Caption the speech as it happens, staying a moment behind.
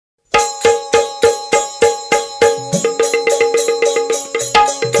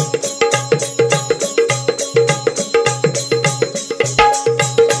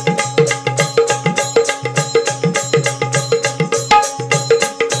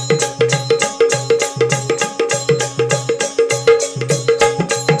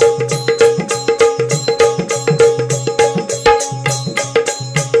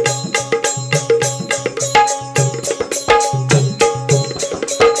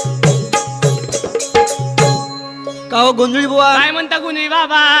अहो गोंधळी बुवा, काय म्हणता गोंधळी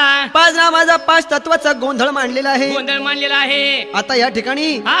बाबा? पाच नामाचा 5 तत्वाचा गोंधळ मांडलेला आहे. गोंधळ मांडलेला आहे. आता या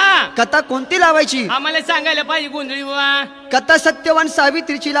ठिकाणी हा कथा कोणती लावायची आम्हाला सांगायला पाहिजे गोंधळी बुवा. कथा सत्यवान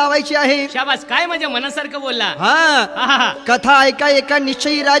सावित्रीची लावायची आहे. शाबास, काय माझ्या मनासारखं बोलला. हा कथा ऐका एका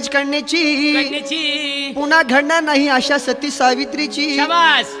निश्चयी राजकन्याची, पुन्हा घडणार नाही अशा सती सावित्रीची.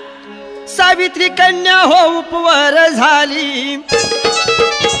 शाबास. सावित्री कन्या हो उपवर झाली,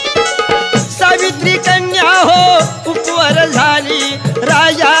 सावित्री कन्या हो उपवर झाली,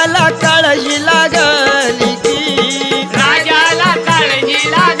 राजाला काळजी लागली की, राजाला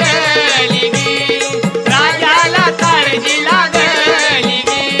काळजी लागली की, राजाला काळजी लागली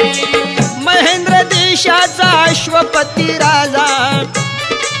की. महेंद्र देशाचा अश्वपती राजा,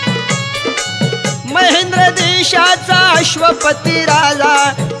 महेंद्र देशाचा अश्वपती राजा,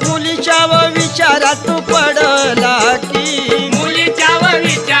 मुलीच्या व विचारात पडला की, मुलीच्या व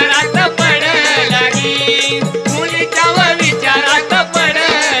विचारात पडला की, मुलीच्या व विचारात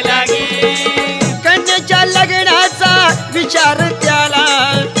पडला की. कन्याच्या लग्नाचा विचार त्याला,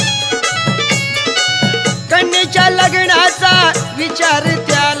 कन्याच्या लग्नाचा विचार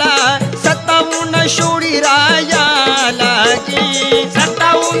त्याला, सतावून सोडी राजाला की,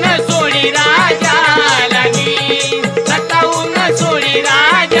 सतावून सोडी राजाला की, सतावून सोडी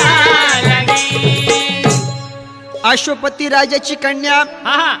राजाला की. अश्वपती राजाची कन्या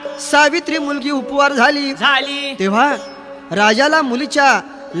सावित्री मुलगी उपवार झाली. तेव्हा राजाला मुलीच्या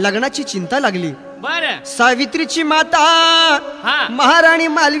लग्नाची चिंता लागली. बर. सावित्रीची माता महाराणी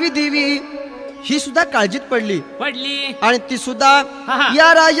मालवी देवी ही सुद्धा काळजीत पडली आणि ती सुद्धा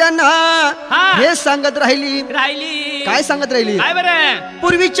या राजांना हे सांगत राहिली. काय सांगत राहिली?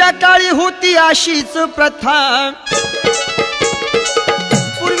 पूर्वीच्या काळी होती अशीच प्रथा,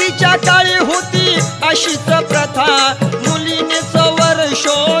 पूर्वीच्या काळी होती अशीच प्रथा, मुलीनेच वर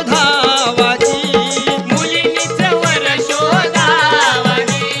शोधावा की, मुलीनेच वर शोधावा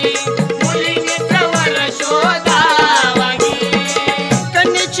की, मुलीनेच वर शोधावा की.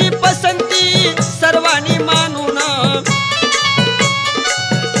 कन्येची पसंती सर्वांनी मानून,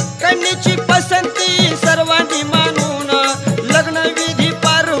 कन्येची पसंती सर्वांनी मानून, लग्नविधी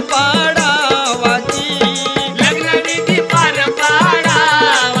पार पाडावा की, लग्नविधी पार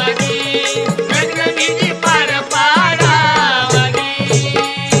पाडावा की, लग्नविधी पार पाडावा की.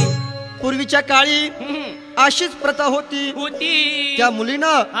 पूर्वीच्या काळी अशीच प्रथा होती. त्या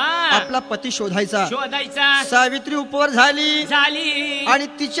मुलीनं आपला पती शोधायचा. सावित्री उपवर झाली आणि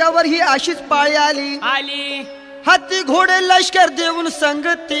तिच्यावर ही अशीच पाळी आली. हाती घोडे लष्कर देऊन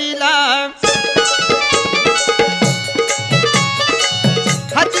संगतीला,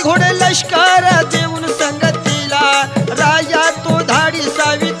 हाती घोडे लष्कर देऊन संगतीला, राजा तो धाडी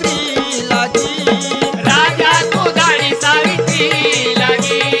सावित्री लागी, राजा तो धाडी सावित्री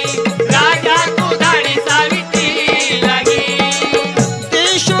लागी, राजा तो धाडी सावित्री लागी.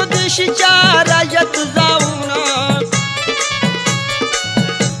 देशोदेशीच्या राज्यात जाऊन,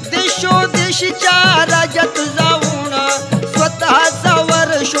 देशोदेशीच्या राज्यात जाऊन, स्वतःचा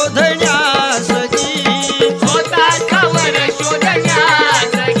वर शोधण्यास गी, स्वतःचा वर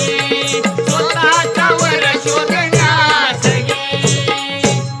शोधण्यास गी, स्वतःचा वर शोधण्यास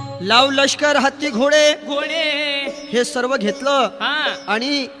गी. लाव लष्कर हत्ती घोडे घोडे हे सर्व घेतलं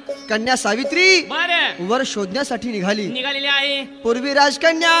आणि कन्या सावित्री वर शोधण्यासाठी निघालेली आहे. पूर्वी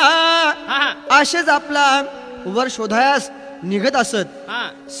राजकन्या असेच आपला वर शोधायास निघत असत.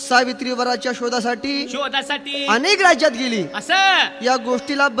 सावित्री वराच्या शोधासाठी अनेक राज्यात गेली. या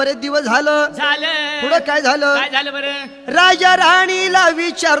गोष्टीला बरेच दिवस झालं. पुढं काय झालं बरं? राजा राणीला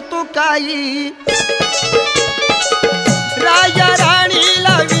विचारतो काही, राजा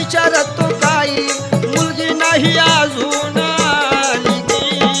राणीला विचारतो काही, मुलगी नाही अजून आली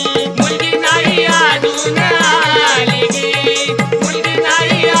गी, मुलगी नाही अजून आली गी, मुलगी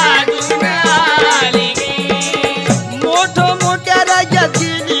नाही अजून आली गी. मोठ्या राज्यात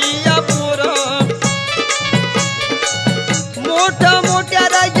गेली या पोरं, मोठ्या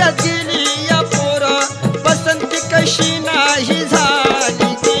राज्यात गेली या पोरं, पसंती कशी नाही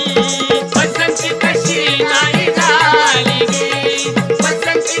झाली गी, पसंती कशी नाही झाली गी,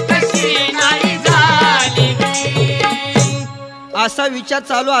 पसंती कशी नाही झाली गी. असा विचार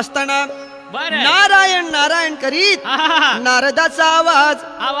चालू असताना नारायण नारायण करीत नारदाचा आवाज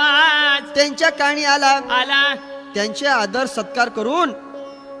त्यांच्या कानी आला. त्यांचे आदर सत्कार करून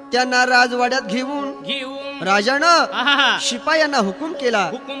त्यांना राजवाड्यात घेऊन राजानं शिपायांना हुकूम केला.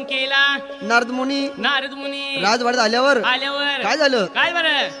 नारद मुनी राजवाड्यात आल्यावर काय झालं?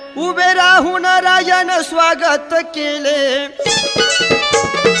 उभे राहून राजानं स्वागत केले.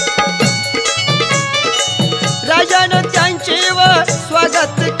 राजानं त्यांचे व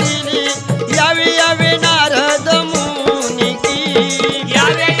स्वागत केले. यावे यावे नारद मुनी,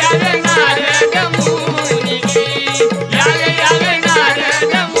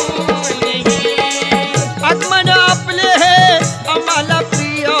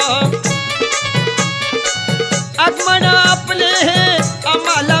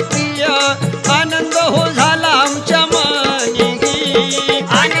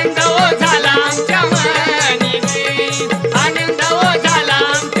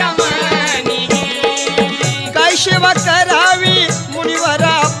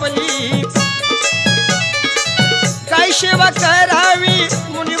 सेवा करावी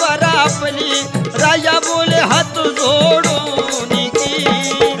मुनिवर आपली राजा बोले हात जोडून की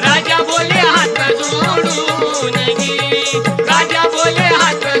राजा बोले हात जोडून गे राजा बोले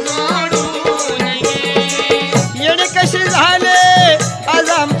हात जोडून गे येणे कसे झाले आज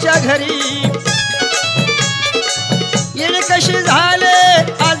आमच्या घरी येणे कसे झाले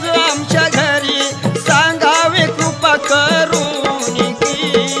आज आमच्या घरी सांगावे कृपा करून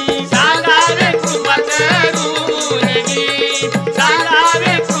की सांगावे कृपा करून गे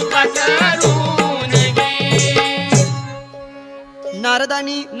सांगावे कृपा करून गे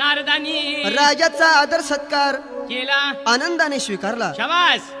नारदानी राजाचा आदर सत्कार केला आनंदाने स्वीकारला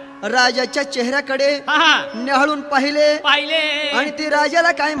शाबास राजाच्या चेहऱ्याकडे निहाळून पाहिले आणि ते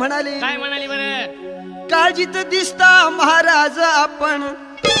राजाला काय म्हणाले बरं काळजीत दिसता महाराज आपण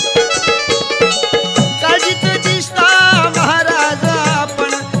काळजीत दिसता महाराज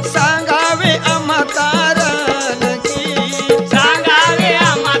आपण सांगावे आम्हा कारण की सांगावे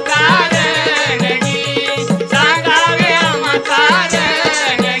आम्हा कारण गे सांगावे आम्हा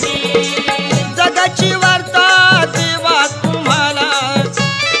कारण गे जगाची वार्ता देवा तुम्हाला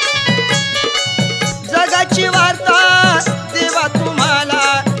जगाची वार्ता देवा तुम्हाला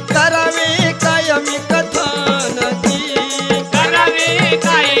करावे कायमी कथन की करावे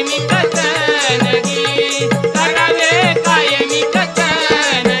कायमी कथन गे करावे कायमी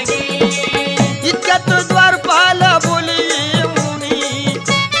कथन गे इतक्यात द्वारपाल बोली मुनी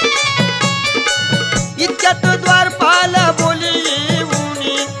इतक्यात द्वारपाल बोली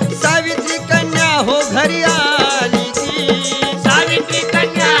मुनी सावित्री कन्या हो घरी आली की सावित्री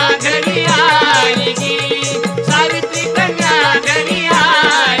कन्या घरी आली गे सावित्री कन्या घरी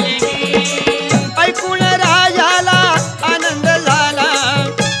आली गे ऐकून राजाला आनंद झाला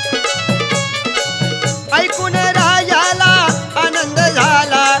ऐकून राजाला आनंद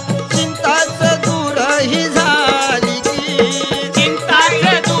झाला चिंताच दूर ही झाली की चिंताच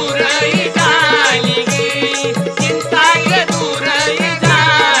दूरही झाली गे चिंताच दूरही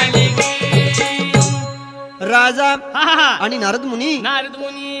झाली गे राजा आणि नारद मुनी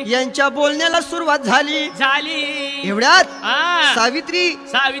यांच्या बोलण्याला सुरुवात झाली एवढ्यात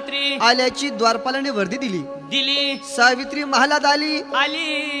सावित्री आल्याची द्वारपालाने वर्दी दिली सावित्री महालात आली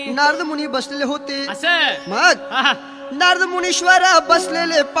नारद मुनी बसलेले होते मग नारद मुनीश्वर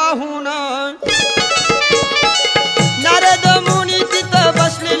बसलेले पाहून नारद मुनी तिथं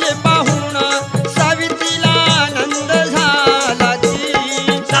बसलेले पाहून सावित्रीला आनंद झाला की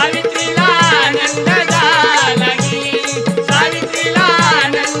सावित्रीला आनंद झाला गे सावित्रीला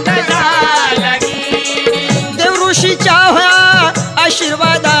आनंद झाला गे देवऋषीच्या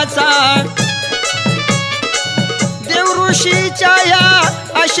आशीर्वादाचा देवऋषीच्या या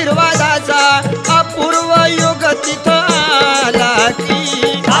आशीर्वादाचा अपूर्व योग तिथं आला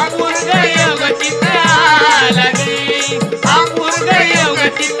की अपूर्व योग तिथं आला गे अपूर्व योग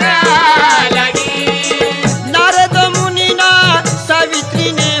तिथं आला गे नारद मुनीना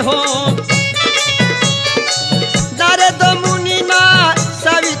सावित्रीने हो नारद मुनीना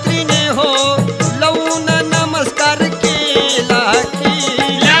सावित्रीने हो लवून नमस्कार केला की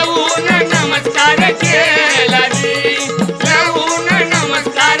लवून नमस्कार केला गे लवून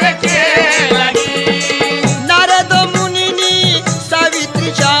नमस्कार केला गे नारद मुनीनी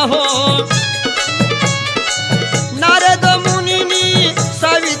सावित्रीच्या हो नारद मुनीनी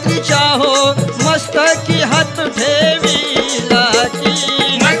सावित्रीच्या हो मस्तकी हात ठेविला की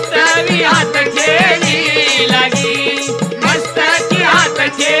मस्तकी हात ठेवी लागी मस्तकी हात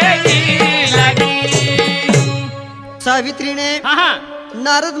ठेवी लागी सावित्रीने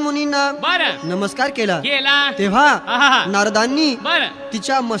नारद मुनींना नमस्कार केला तेव्हा नारदांनी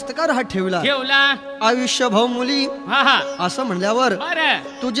तिच्या मस्तकावर हात ठेवला आयुष्य भाऊ मुली असं म्हणल्यावर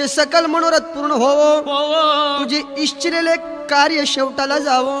तुझे सकल मनोरथ पूर्ण होवो तुझे इच्छिलेले कार्य शेवटाला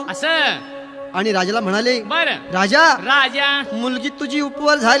जावं असं आणि राजाला म्हणाले राजा मुलगी तुझी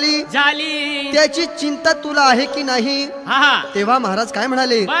उपवर झाली त्याची चिंता तुला आहे की नाही तेव्हा महाराज काय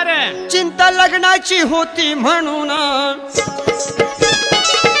म्हणाले चिंता लग्नाची होती म्हणून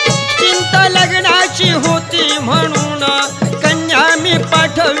चिंता लग्नाची होती म्हणून कन्या मी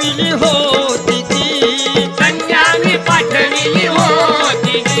पाठविली होती ती कन्या मी पाठविली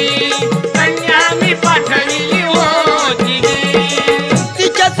होती कन्या मी पाठविली होती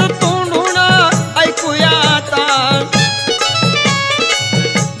तिच्याच तोंडून ऐकूया आता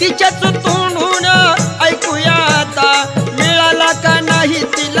तिच्याच तोंडून ऐकूया आता मिळाला का नाही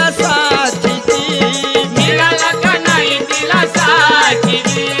तिला साथी मिळाला का नाही तिला साथी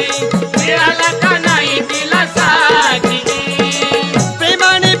मिळाला का नाही तिला साथी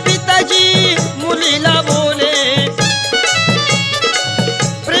प्रेमाने पिताजी मुलीला बोले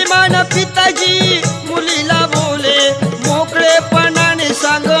प्रेमाने पिताजी मुलीला बोले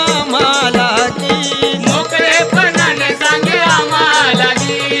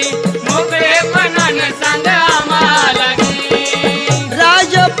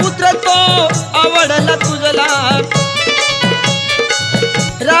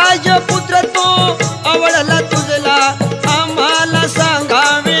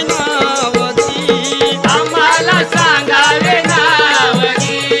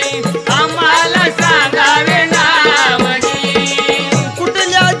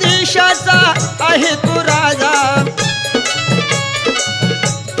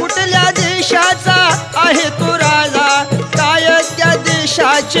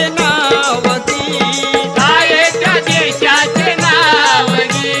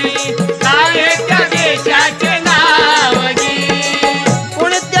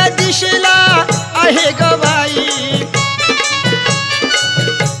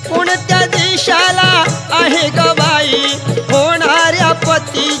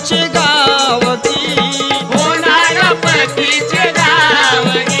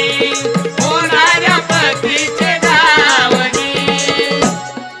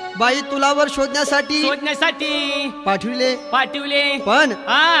आई तुलावर शोधण्यासाठी पाठविले पण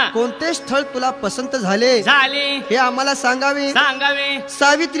कोणते स्थळ तुला पसंत झाले हे आम्हाला सांगावे.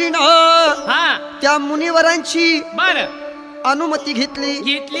 सावित्रीनं त्या मुनिवरांची अनुमती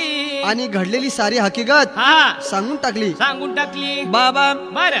घेतली आणि घडलेली सारी हकीकत सांगून टाकली. बाबा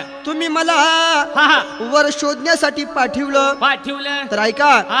तुम्ही मला वर शोधण्यासाठी पाठवलं तर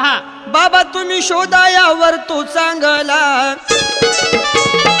ऐका. बाबा तुम्ही शोधायावर तो चांगला,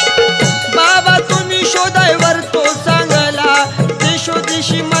 बाबा तुम्ही शोधायावर तो चांगला,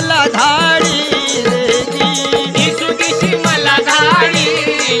 देशोदेशी मला धाडी देशोदेशी मला धाडी,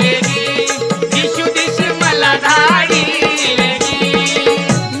 देशोदेशी मला धाडी.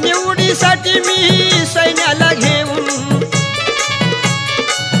 निवडीसाठी मी सैन्याला घेऊन,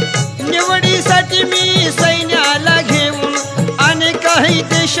 निवडीसाठी मी सैन्याला घेऊन आणि काही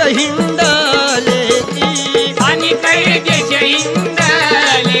देश हिंडले, आणि काही देश हिंडले,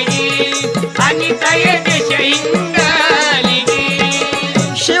 आणि काही देश हिंडले.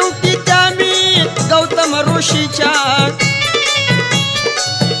 शेवटी त्या मी गौतम ऋषीच्या,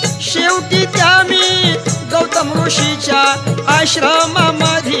 शेवटी त्या मी गौतम ऋषीच्या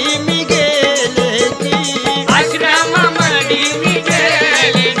आश्रमामध्ये मी गेले, आश्रमामध्ये मी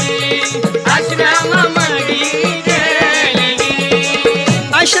गेले, आश्रमामध्ये मी गेले.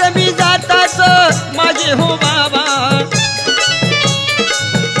 आश्रमी जाताच माझे हो बाबा,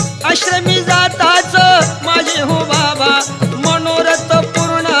 आश्रमी जाताच माझे हो बाबा मनोरथ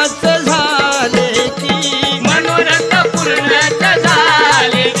पूर्णच झाले की, मनोरथ पूर्णच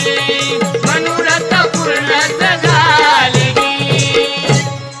झाले की, मनोरथ पूर्णच झाले की.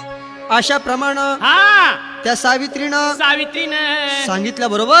 अशा प्रमाणे त्या सावित्रीनं सांगितल्या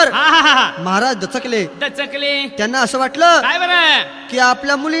बरोबर महाराज दचकले. त्यांना असं वाटलं की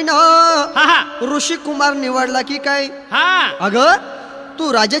आपल्या मुलीनं ऋषी कुमार निवडला की काय. अगं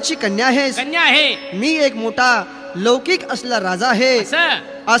तू राजाची कन्या आहेस, मी एक मोठा लौकिक असला राजा आहे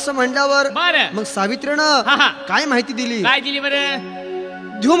असं म्हणल्यावर मग सावित्रीनं काय माहिती दिली.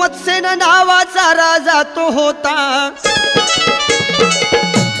 धुमत्सेन नावाचा राजा तो होता,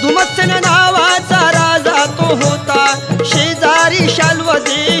 धुमत्सेन नावाचा राजा तो होता, शेजारी शाल्व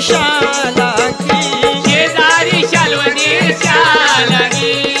देशाला की, शेजारी शाल्व देशाला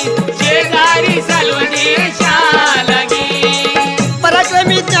की, शेजारी शाल्व देशाला की.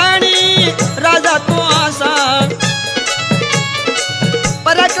 पराक्रमी ज्ञानी राजा तो असा,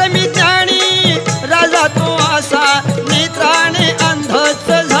 पराक्रमी ज्ञानी राजा तो असा, नेत्राने अंधच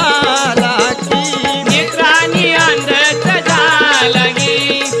झाला की, नेत्राने अंधच झाला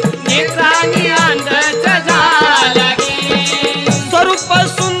की, नेत्राने अंधच झाला की. स्वरूप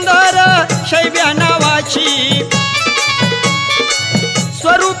सुंदर शैव्या नावाची,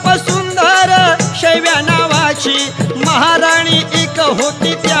 स्वरूप सुंदर शैव्या नावाची महाराणी एक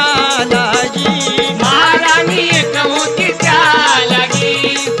होती त्याला जी, महाराणी एक होती त्याला की,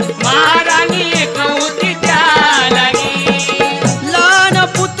 महाराणी एक होती त्याला की. लहान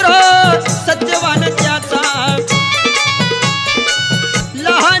पुत्र सत्यवान त्याचा,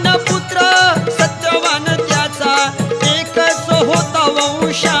 लहान पुत्र सत्यवान त्याचा, एकच होता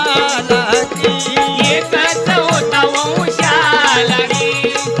वंशाला की, एकच होता वंशाला की,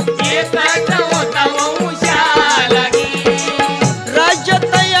 एकच होता वंशाला की. राज्य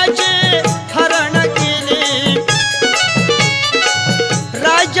तयाचे हरण केले,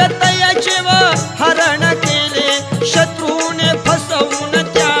 राज्य तयाचे व हरण केले, शत्रूने फसवून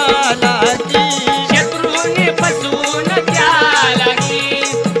त्याला की, शत्रूने फसवून त्याला की,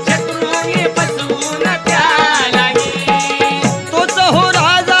 शत्रूने फसवून त्याला की. तोच हो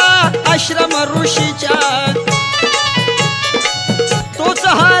राजा आश्रम ऋषीच्या, तोच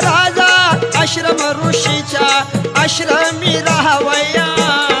हा राजा आश्रम ऋषीच्या, आश्रमी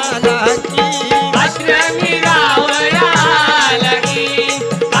राहावयाला की, आश्रमी राहावयाला की,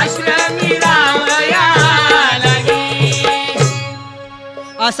 आश्रमी राहावयाला की.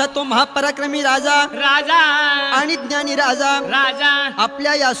 असा तो महापराक्रमी राजा आणि ज्ञानी राजा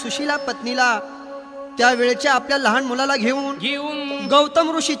आपल्या या सुशीला पत्नीला त्या वेळेच्या आपल्या लहान मुलाला घेऊन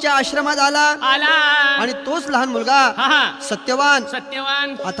गौतम ऋषीच्या आश्रमात आला आणि तोच लहान मुलगा सत्यवान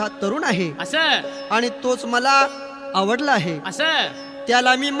आता तरुण आहे आणि तोच मला आवडला आहे,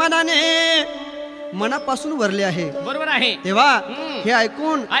 त्याला मी मनापासून वरले आहे. बरोबर आहे. तेव्हा हे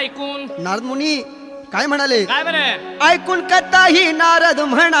ऐकून नारद मुनी काय म्हणाले, ऐकून कथाही नारद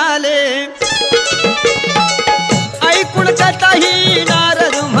म्हणाले, ऐकून कथाही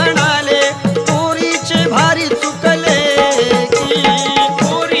नारद म्हणाले, पोरीचे भारी चुकले की,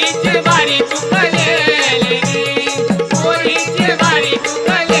 पोरीचे भारी चुकले की, पोरीचे भारी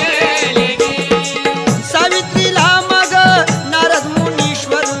चुकले की. सावित्रीला मग नारद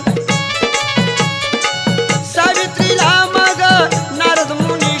मुनीश्वर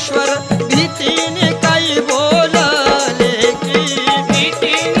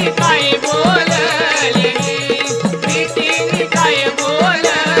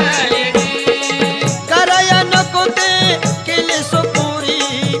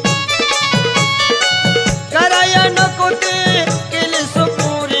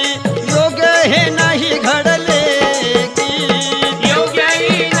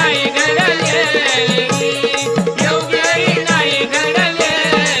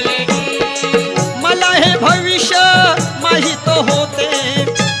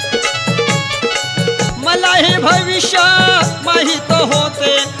आयुष्य माहित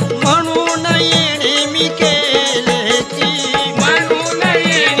होते म्हणून येणे मी केले की म्हणून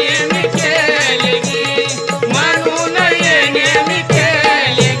येणे मी केले गे म्हणून येणे मी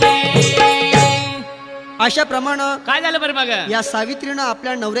केले गे. अशा प्रमाणे काय झालं बरं बघा या सावित्रीनं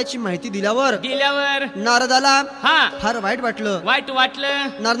आपल्या नवऱ्याची माहिती दिल्यावर नारदाला हा फार वाईट वाटलं. वाईट वाटलं.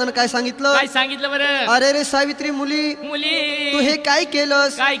 नारदानं काय सांगितलं? काय सांगितलं बरं? अरे रे सावित्री मुली तू हे काय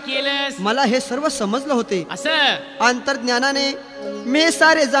केलंस? काय केलंस? मला हे सर्व समजलं होते. असं अंतर्ज्ञानाने मी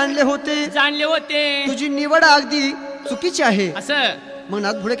सारे जाणले होते तुझी निवड अगदी चुकीची आहे. असं मग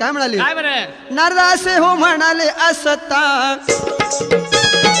नारद पुढे काय म्हणाले? काय बरं? नारद असे हो म्हणाले असता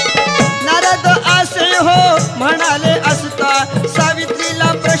नारद असे हो म्हणाले असता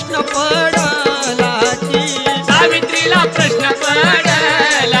सावित्रीला प्रश्न पडला की सावित्रीला प्रश्न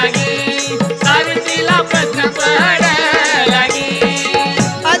पडला गे सावित्रीला प्रश्न पडला गे.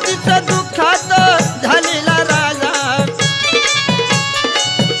 आधीच दुःखात झालेला राजा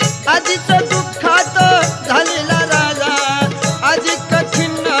आधीच दुःखात झालेला राजा अधिक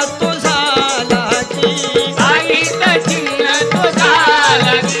खिन्न तो झाला की आधीच चिन्ह तो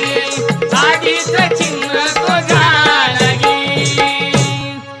झाला गे आधीच चिन्ह तो झाला गे.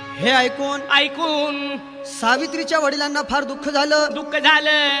 हे ऐकून सावित्रीच्या वडिलांना फार दुःख झालं.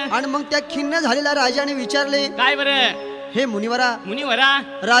 आणि मग त्या खिन्न झालेल्या राजाने विचारले काय बरं? हे मुनिवरा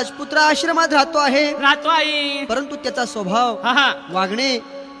राजपुत्र आश्रमात राहतो आहे परंतु त्याचा स्वभाव वागणे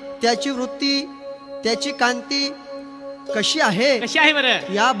त्याची वृत्ती त्याची कांती कशी आहे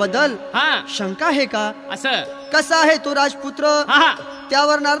बरं? याबद्दल शंका आहे का? असं कसा आहे तो राजपुत्र?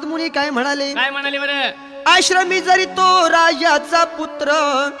 त्यावर नारद मुनी काय म्हणाले बरं? आश्रमी जरी तो राजाचा पुत्र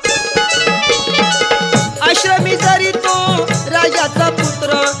आश्रमी जरी तो राजाचा पुत्र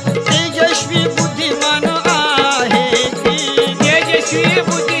तेजस्वी बुद्धिमान आहे की तेजस्वी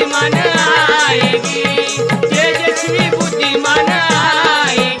बुद्धिमान आहे की तेजस्वी बुद्धिमान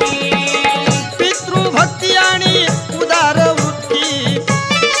आहे की. पितृभक्ती आणि उदार वृत्ती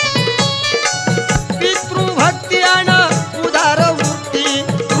पितृभक्ती आणि उदार वृत्ती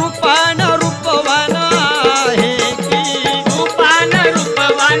रूपान रूपवान आहे की रूपान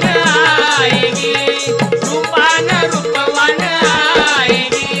रूपवान आहे की रूपान रूपवान आहे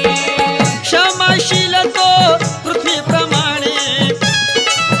की. क्षमाशील तो पृथ्वीप्रमाणे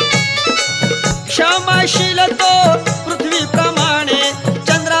क्षमाशील तो पृथ्वीप्रमाणे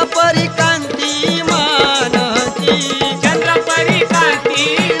चंद्रापरी कांतिमान की चंद्रपरी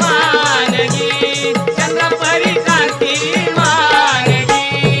कांतिमान गे चंद्रपरी कांतिमान गे.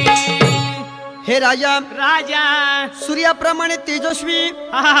 हे राजा सूर्याप्रमाणे तेजस्वी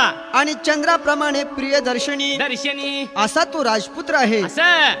आणि चंद्राप्रमाणे प्रियदर्शनी असा तो राजपुत्र आहे.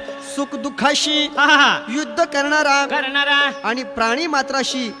 सुख दुःखाशी युद्ध करणारा आणि प्राणी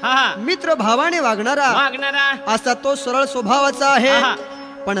मात्राशी मित्र भावाने वागणारा असा तो सरळ स्वभावाचा आहे.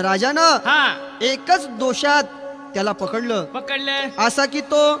 पण राजानं एकच दोषात त्याला पकडलं असा की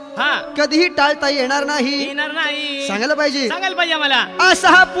तो कधीही टाळता येणार नाही. सांगायला पाहिजे आम्हाला. असा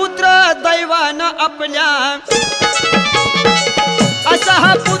हा पुत्र दैवानं आपल्या असा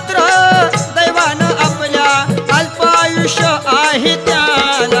हा पुत्र दैवानं आपल्या अल्पायुष्य आहे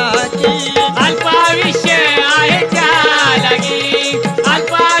त्याला की अल्पायुष्य आहे त्याला गे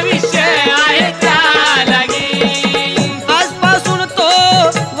अल्पायुष्य आहे त्याला गे. आजपासून तो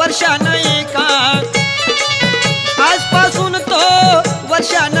वर्षानं एका आजपासून तो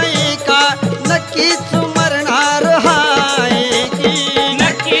वर्षानं एका नक्कीच मरणार हाय की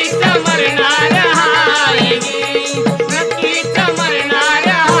नक्कीच मरणार आहे गे नक्कीच मरणार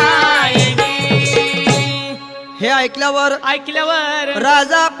आहे गे. हे ऐकल्यावर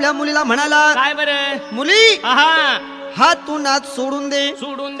राजा आपल्या मुलीला म्हणाला काय बरं? मुली हा तू नाच सोडून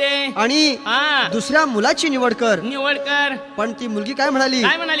दे आणि दुसऱ्या मुलाची निवड कर. पण ती मुलगी काय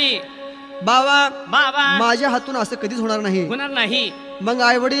म्हणाली? बाबा माझ्या हातून असं कधीच होणार नाही. मग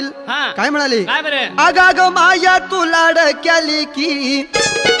आई वडील काय म्हणाले? अगाग माझ्या तू लाडक्या लेकी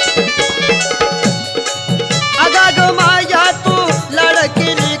अगाग माझ्या तू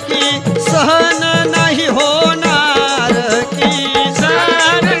लाडकी लेकी सहन नाही होणार की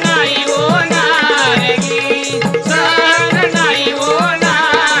सहन नाही होणार गे सहन नाही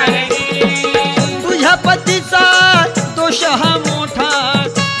होणार गे. तुझ्या पतीचा दोष हा मोठा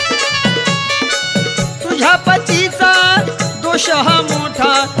तुझ्या पतीचा दोष हा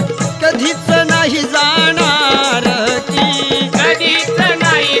मोठा कधीच नाही जाणार की कधीच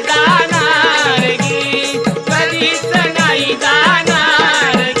नाही जाणार गे कधीच नाही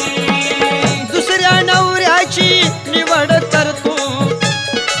जाणार गे. दुसऱ्या नवऱ्याची निवड करतो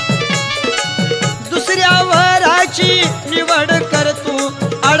दुसऱ्या वराची निवड करतो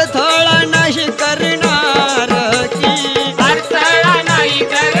अडथळा नाही करणार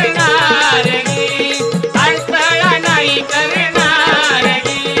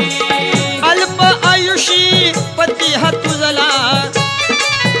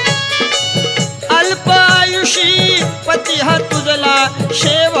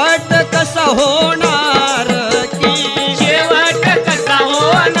शेवट कसा होणार की, शेवट कसा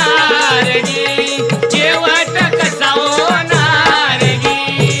होणार गी, शेवट कसा होणार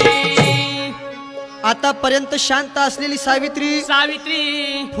गी. आतापर्यंत शांत असलेली सावित्री सावित्री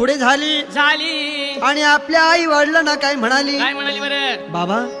पुढे झाली झाली आणि आपल्या आई वडिलांना काय म्हणाली? काय म्हणाली बरं?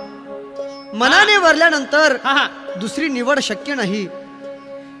 बाबा, मनाने वरल्यानंतर हा हा दुसरी निवड शक्य नाही.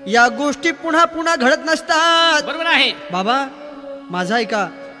 या गोष्टी पुन्हा पुन्हा घडत नसतात. बरोबर आहे. बाबा माझा ऐका.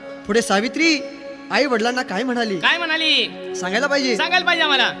 पुढे सावित्री आई वडिलांना काय म्हणाली? काय म्हणाली? सांगायला पाहिजे. सांगायला पाहिजे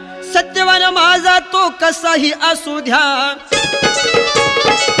आम्हाला. सत्यवान माझा तो कसाही असू द्या,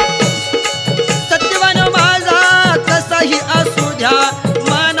 सत्यवान माझा कसाही असू द्या,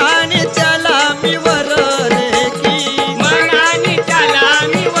 मनाने त्याला मी वरले की, मनाने त्याला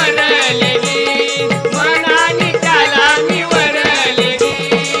मी वरले गी, मनाने त्याला मी वरले गी.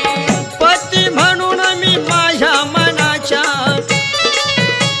 पती म्हणून मी माझ्या मनाच्या,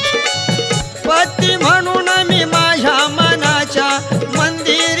 पती म्हणून मी माझ्या मनाच्या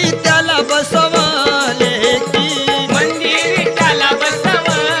मंदिरी त्याला बसवले की, मंदिर त्याला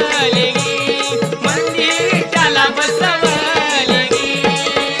बसवले गी, मंदिर त्याला बसवले गी.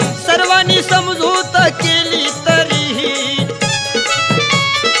 सर्वांनी समजूत केली तरीही,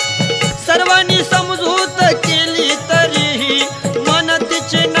 सर्वांनी समजूत केली तरीही मन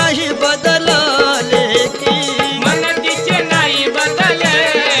तिचे नाही बदलले की, मन तिचे नाही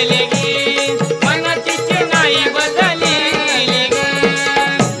बदलले गी, मन तिचे नाही बदलले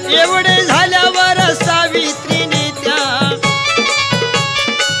गी. एवढे झाल्यावर सावित्रीने त्या,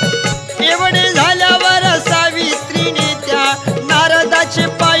 एवढे झाल्यावर सावित्रीने त्या नारदाचे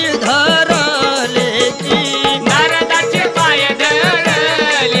पाय धरले की, नारदाचे पाय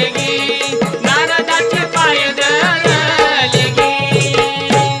धरले गी, नारदाचे पाय धरले गी.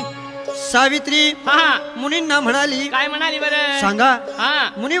 सावित्री हा मुनींना म्हणाली, काय म्हणाली बरं? सांगा हा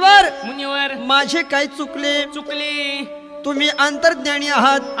मुनिवर, मुनीवर माझे काय चुकले? चुकली तुम्ही अंतर्ज्ञानी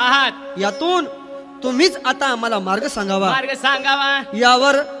आहात, आहात, यातून तुम्हीच आता आम्हाला मार्ग सांगावा. मार्ग सांगावा.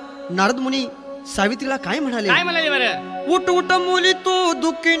 यावर नारद मुनी सावित्रीला काय म्हणाले? काय म्हणाले बरं? उठ उठ मुली तू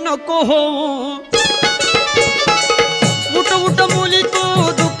दुःखी नको होऊ, उठ उठ मुली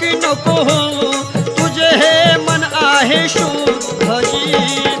तू दुःखी नको होऊ, तुझे हे मन आहे शुद्ध जी,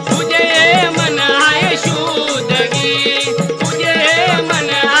 तुझे मन आहे शुद्ध गी, तुझे मन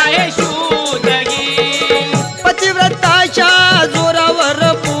आहे शुद्ध गी. पतिव्रताच्या जोरावर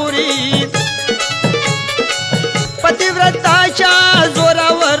पुरी, पतिव्रताच्या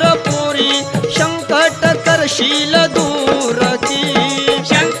जोरावर पुरी संकट करशील दूर की,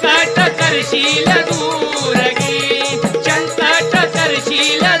 संकट करशील दूर गी, संकट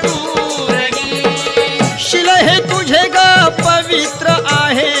करशील दूर गी. शिल हे तुझे ग पवित्र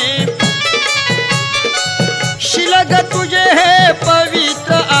आहे, शिलग तुझे हे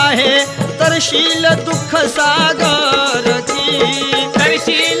पवित्र आहे, तरशील दुःख सागर की,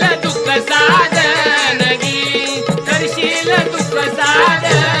 करशील दुःख साधन गी, करशील दुःख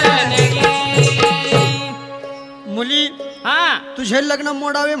साधन गी. मुली हा तुझे लग्न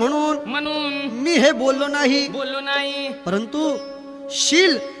मोडावे म्हणून म्हणून मी हे बोललो नाही, बोललो नाही. परंतु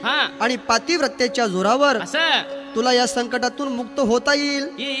शील हा आणि पातिव्रत्याच्या जोरावर असं तुला या संकटातून मुक्त होता येईल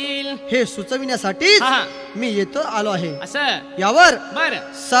येईल हे सुचविण्यासाठीच हा मी येतो आलो आहे. असं. यावर बर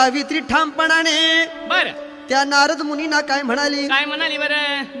सावित्री ठामपणाने बर त्या नारद मुनींना काय म्हणाली? काय म्हणाली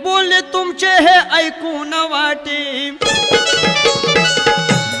बरं? बोलले तुमचे हे ऐकून वाटे,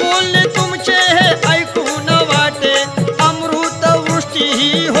 बोलले तुमचे हे ऐकून वाटे, अमृत वृष्टी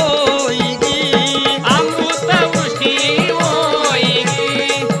ही होईगी, अमृत वृष्टी होईगी,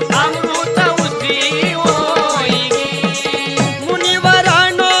 अमृत वृष्टी होईगी.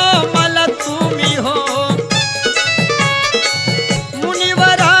 मुनिवरानो मला तुम्ही हो,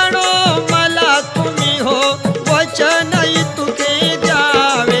 मुनिवरानो मला तुम्ही हो, वचन इतके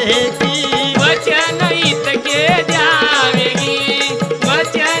द्यावे की, वचन इतके द्यावे गी,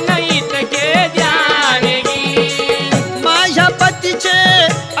 वचन इतके द्यावे गी. माझ्या पतीचे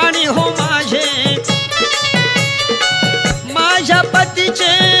आणि हो माझे, माझ्या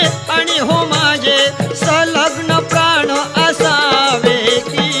पतीचे आणि हो माझे संलग्न प्राण असावे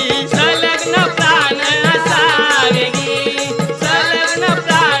की, संलग्न प्राण असावे गी, संलग्न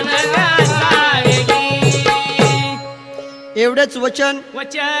प्राण असावे गी. एवढेच वचन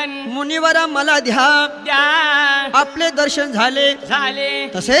वचन मुनिवरा मला द्या. द्या. आपले दर्शन झाले, झाले.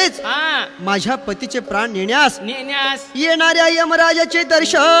 तसेच हा माझ्या पतीचे प्राण नेण्यास नेण्यास येणाऱ्या यमराजाचे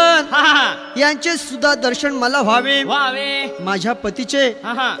दर्शन, हा हा यांचे सुद्धा दर्शन मला व्हावे. व्हावे. माझ्या पतीचे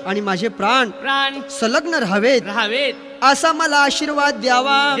हा हा आणि माझे प्राण प्राण संलग्न राहावेत. राहावेत. असा मला आशीर्वाद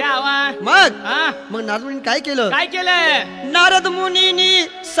द्यावा. मग नारद मुनी काय केलं? नारद मुनीनी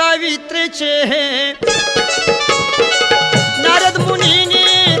सावित्रीचे नारद मुनीनी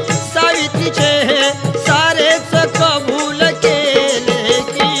सावित्रीचे सारेच कबूल केले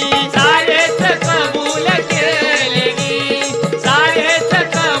की सारेच कबूल केले की सारेच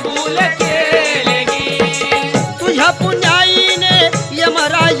कबूल केले की तुझ्या पुण्याईने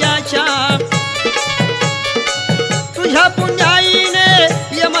यमराजाच्या तुझ्या पुण्याईने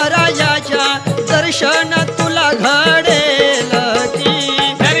यमराजाच्या दर्शन तुला घडेल की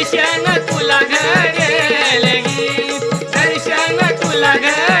दर्शन तुला घडेल की दर्शन तुला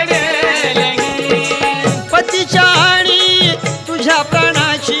घडेल की पतीच्या आणि तुझ्या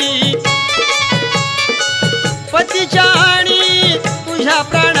प्राणाची पतीच्या आणि तुझ्या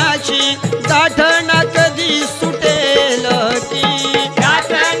प्राणाची गाठण कधी सुटेल की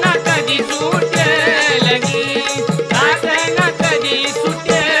गाठण कधी सुटेल की गाठण कधी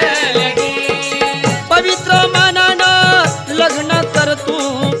सुटेल की पवित्र मनानं लग्न कर तू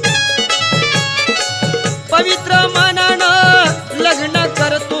पवित्र मनानं लग्न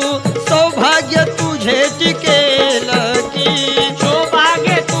कर तू सौभाग्य तुझे टिकेल की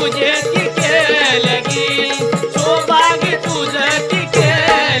सौभाग्य तुझे टिकेल की सौभाग्य तुझे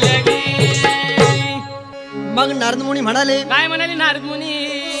टिकेल की. मग नारद मुनी म्हणाले, काय म्हणाले नारद मुनी?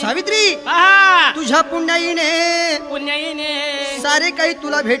 सावित्री आहा तुझ्या पुण्याईने सारे काही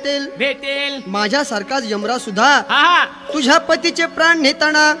तुला भेटेल भेटेल. माझ्यासारखाच यमराज सुद्धा आहा तुझ्या पतीचे प्राण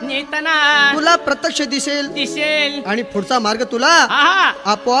नेताना नेताना तुला प्रत्यक्ष दिसेल दिसेल आणि पुढचा मार्ग तुला आहा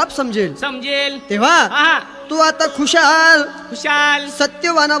आपोआप समजेल. समजेल. तेव्हा आहा तू आता खुशाल खुशाल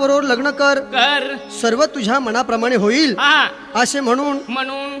सत्यवानाबरोबर लग्न कर कर सर्व तुझ्या मनाप्रमाणे होईल आहा असे म्हणून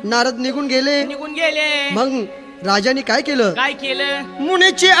नारद निघून गेले. मग राजाने काय केलं? काय केलं?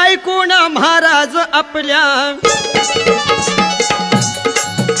 मुनीचे ऐकून महाराज आपल्या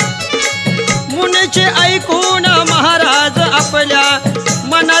मुनीचे ऐकून महाराज आपल्या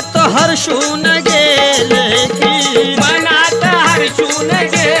मनात हर्षून गेले की मनात हर्षून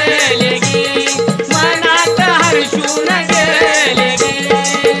गेले की मनात हर्षून गेले की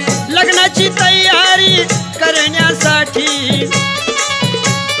लग्नाची तयारी करण्यासाठी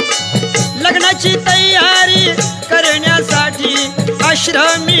लग्नाची तयारी करण्यासाठी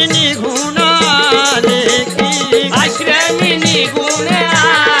आश्रमी निघून आले की आश्रमी निघून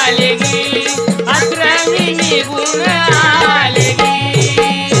आले की आश्रमी निघून आले की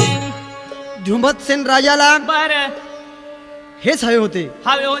धुमतसेन राजाला बर हेच हवे होते.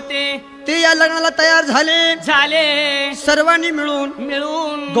 ते या लग्नाला तयार झाले. सर्वांनी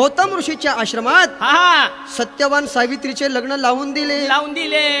मिळून गौतम ऋषीच्या आश्रमात सत्यवान सावित्रीचे लग्न लावून दिले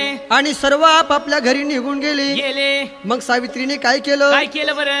आणि सर्व आपापल्या घरी निघून गेले. मग सावित्रीने काय केलं?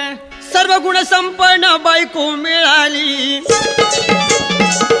 बरं? सर्व गुण संपन्न बायको मिळाली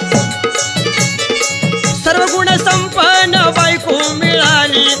सर्व गुण संपन्न बायको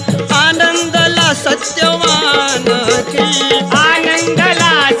मिळाली आनंदला सत्यवान की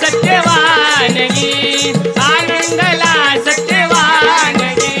आनंदला सत्यवान की आनंदला सत्यवान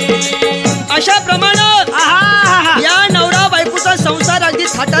की अशा प्रमाणे या नवरा बायकोचा संसार अगदी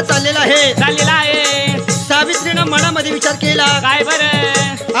थाटात चाललेला आहे. सावित्रीनं मनामध्ये विचार केला, काय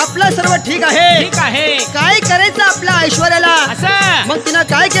बरं आपलं सर्व ठीक आहे काय करायचं आपल्या ऐश्वर्याला? मग तिनं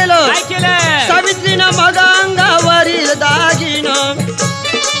काय केलं? सावित्रीनं मग अंगावरील दागिनं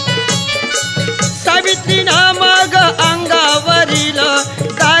सावित्रीनं मग अंगावरील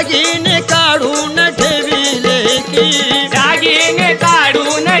दागिने काढून ठेविले की दागिने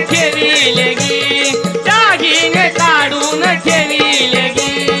काढून ठेविले की दागिने काढून ठेविले की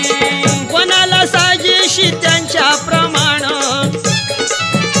वनाला साजेशी त्यांच्या प्रमाण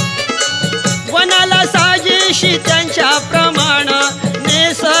वनाला साजेशी त्यांच्या प्रमाण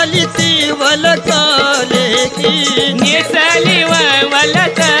नेसली ती वलकले की नेसली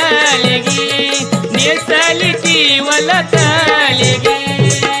वलकले की नेसली ती वलकले की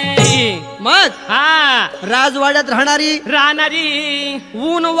मग राजवाड्यात राहणारी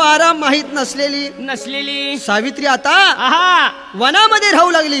ऊन वारा माहित नसलेली सावित्री आता वनामध्ये राहू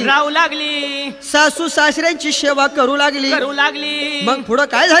लागली सासू सासऱ्यांची सेवा करू लागली. मग पुढं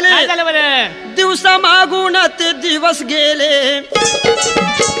काय झालं बरं? दिवसा मागून ते दिवस गेले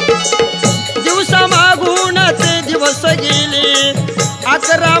दिवसा मागून ते दिवस गेले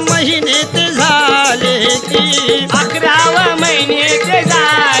 11 महिने ते झाले की 11 महिने ते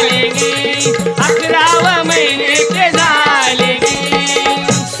झाले की 11 महिने ते झाले की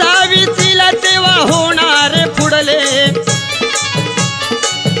सावित्रीला तेव्हा होणार पुढले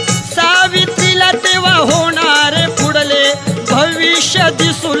सावित्रीला तेव्हा होणार पुढले भविष्य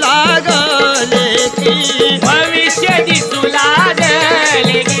दिसू लागले की भविष्य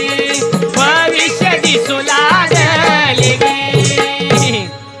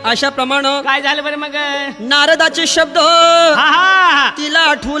अशाप्रमाणे काय झालं बरं मग? नारदाचे शब्द हा हा तिला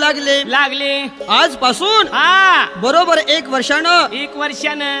आठवू लागले. लागले. आजपासून हा बरोबर 1 वर्षानं 1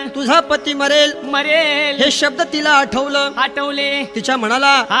 वर्षानं तुझा पती मरेल. मरेल. हे शब्द तिला आठवलं. आठवले. तिच्या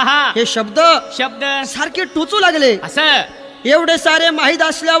मनाला हा हा हे शब्द शब्द सारखे टोचू लागले. असं एवढे सारे माहीत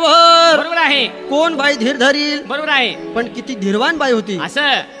असल्यावर बरोबर आहे. कोण बाई धीर धरील? बरोबर आहे. पण किती धीरवान बाई होती.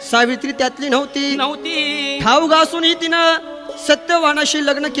 असं सावित्री त्यातली नव्हती. नव्हती. ठाऊक असूनही तिनं सत्यवानाशी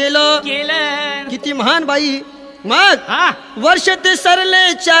लग्न केलं. केलं. किती महान बाई. मग हा वर्ष ते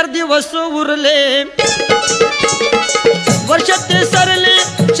सरले 4 दिवस उरले. वर्ष ते सरले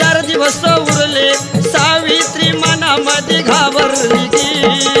 4 दिवस उरले. सावित्री मनामध्ये घाबरली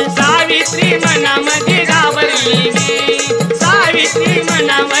गी. सावित्री मनामध्ये घाबरली गे. सावित्री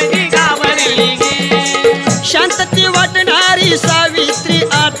मनामध्ये घाबरली गे. शांतती वाटणारी सावित्री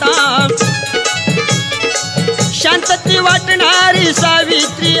आता. शांतती वाटणारी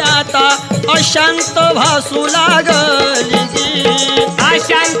सावित्री आता अशांत भासू लागली गी.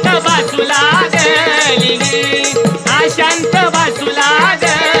 अशांत भासू लागली गे. अशांत भासू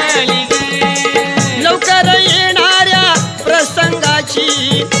लागली गे. लवकर येणाऱ्या प्रसंगाची.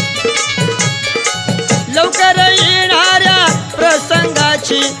 लवकर येणाऱ्या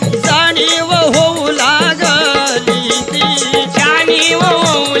प्रसंगाची जाणीव होऊ लागली गी. जाणीव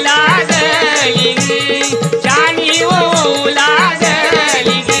होऊ लागली गे. जाणीव होऊ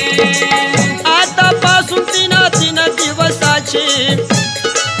लागली गे. आतापासून 3 दिवसाचे.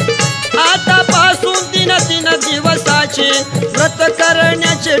 आतापासून 3 दिवसाचे व्रत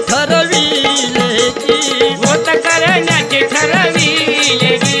करण्याचे ठरविले गी. व्रत करण्याचे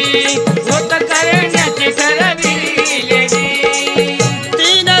ठरविले गे. व्रत करण्याचे ठरविले गे.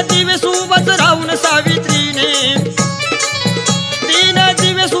 3 दिवस उभच राहून सावित्रीने. 3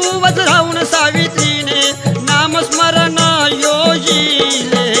 दिवस उभच राहून सावित्रीने नामस्मरण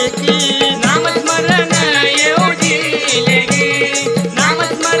योजिले गी. नामस्मरण योजिले गे.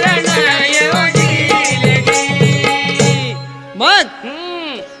 नामस्मरण योजिले गे. मग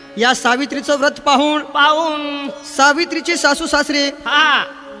या सावित्रीचं व्रत पाहून पाहून सावित्रीचे सासू सासरे हा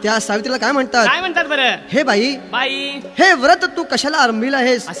त्या सावित्रीला काय म्हणतात? काय म्हणतात बरं? हे बाई, बाई हे व्रत तू कशाला आरंभिला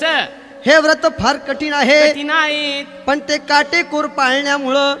आहेस? असं हे व्रत फार कठीण आहे. कठीण आहेत. पण ते काटेकोर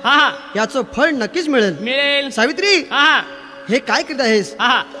पाळण्यामुळं हा याचं फळ नक्कीच मिळेल. मिळेल. सावित्री, हा हे काय करत आहेस?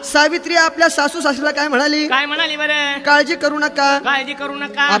 हा सावित्री आपल्या सासू सासरीला काय म्हणाली? काय म्हणाली बरं? काळजी करू नका. काळजी करू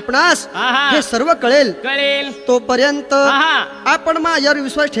नका. आपणास आहा. हे सर्व कळेल. कळेल. तोपर्यंत आहा. आपण माझ्यावर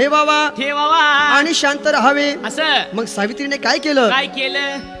विश्वास ठेवावा ठेवावा आणि शांत राहावे. असं मग सावित्रीने काय केलं? काय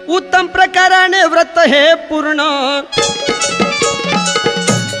केलं? उत्तम प्रकाराने व्रत हे पूर्ण.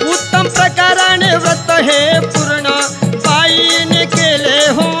 उत्तम प्रकाराने व्रत हे पूर्ण बाईने केले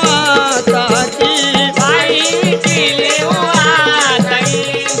हो आता की. बाईने केले हो आता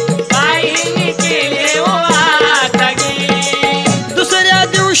की. बाईने केले हो आता की. दुसऱ्या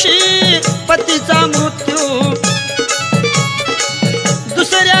दिवशी पतीचा मृत्यू.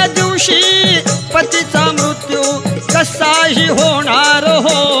 दुसऱ्या दिवशी पतीचा मृत्यू कसाही होणार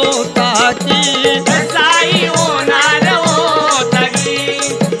होता की. कसाही होणार होता की.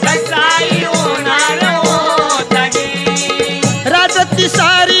 कसाही होणार होता की. रात्र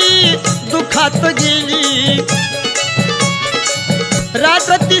सारी दुखात गेली.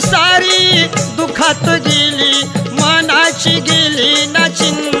 रात्र सारी दुखात गेली. मनाची गेली ना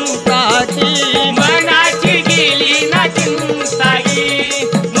चिंता की. मनाची गेली ना चिंता गी.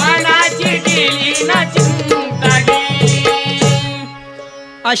 मनाची गेली ना चिंता गी.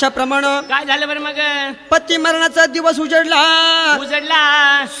 अशाप्रमाणे काय झालं बरं मग? पती मरणाचा दिवस उजडला.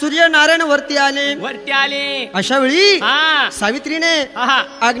 उजडला. सूर्यनारायण वरती आले. वरती आले. अशा वेळी हा सावित्रीने हा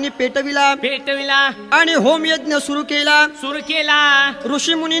अग्नी पेटविला पेटविला. आणि होम यज्ञ सुरू केला. सुरू केला.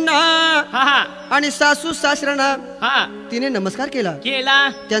 ऋषी मुनींना हा आणि सासू सासऱ्यांना हा तिने नमस्कार केला. केला.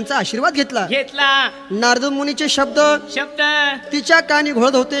 त्यांचा आशीर्वाद घेतला. घेतला. नारद मुनीचे शब्द शब्द तिच्या कानी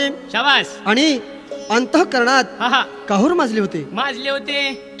घोळत होते शाबास. आणि अंतःकरणात हा काहूर माजले होते. माजले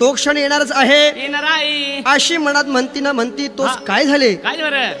होते. तो क्षण येणारच आहे येणार आहे अशी मनात म्हणती ना म्हणती तोच हा. काय झाले? काय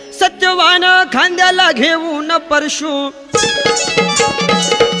बरं? सत्यवान खांद्याला घेऊन परशु.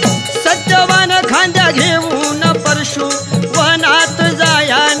 सत्यवान खांद्या घेऊन परशु वनात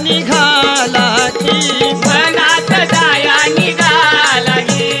जाया निघाला की. वनात जाया निघाला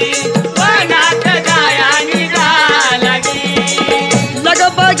गे. वनात जाया निघाला गे.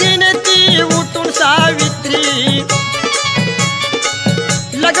 लगबगीने ती उठून सावित्री.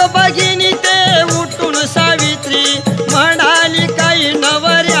 लगबगीने ते उठून सावित्री म्हणाली काही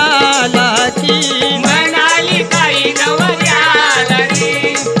नवऱ्याला की. म्हणाली काही नवऱ्याला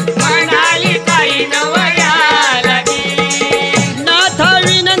गे. म्हणाली काही नवऱ्याला गे. नाथा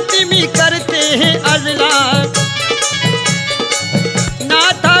विनंती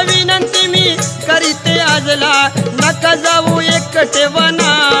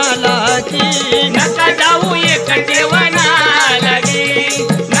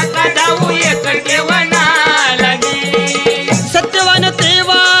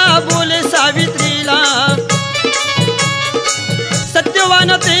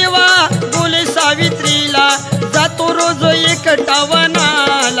देवा बोले सावित्रीला, जातो रोज एकटा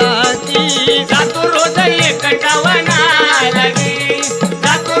वनाला की, जातो रोज एकटा वनाला गे,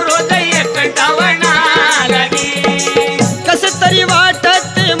 जातो रोज एकटा वनाला गे. कसे तरी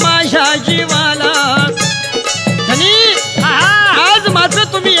वाटते माझ्या जीवाला. धनी आज मात्र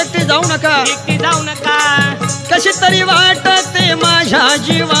तुम्ही एकटे जाऊ नका, एकटी जाऊ नका. कसे तरी वाटते माझ्या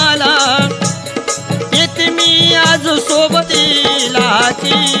जीवाला, येते मी आज सोबतीला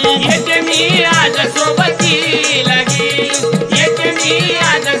की, येते मी आज सोबतीला गे, येते मी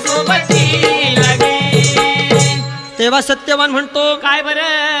आज सोबतीला गे. तेव्हा सत्यवान म्हणतो, काय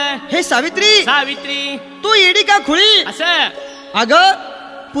बरं हे सावित्री, सावित्री तू येडी का खुळी? असं अग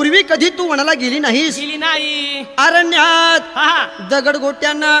पूर्वी कधी तू वनाला गेली नाहीस. गेली नाही. अरण्यात हा दगड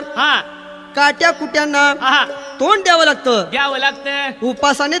गोट्यांना, हा काट्या कुट्यांना हा तोंड द्यावं लागतं. द्यावं लागतं.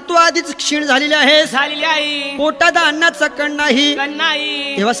 उपासाने तू आधीच क्षीण झालेली आहेस, झालेली आई पोटात अन्नाचा कण नाही. कण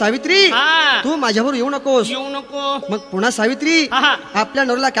नाही. तेव्हा सावित्री हा तू माझ्याबरोबर येऊ नकोस. येऊ नको. मग पुन्हा सावित्री हा आपल्या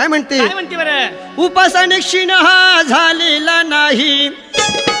नवऱ्याला काय म्हणते? काय म्हणते बरं? उपासाने क्षीण हा झालेला नाही,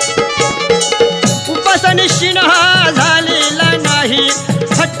 उपासाने क्षीण हा झालेला नाही,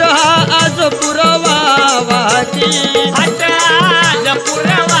 हट्ट हा आज पुरवावा की, हट आज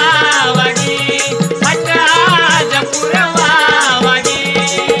पुरवावा गे, हट आज पुरवावा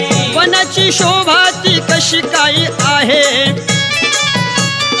गे. वनाची शोभा ती कशी काय आहे,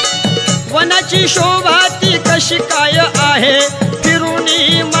 वनाची शोभा ती कशी काय आहे,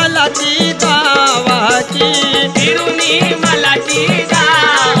 फिरूनी मला ती दावा की, फिरूनी मला ती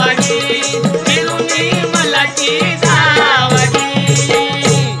दावा गे, फिरूनी मला ती दावा गे.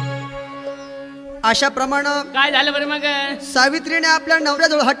 अशाप्रमाणे काय झालं बरं मग? सावित्रीने आपल्या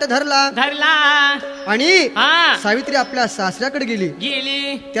नवऱ्याजवळ हट्ट धरला धरला. आणि हा सावित्री आपल्या सासऱ्याकडे गेली.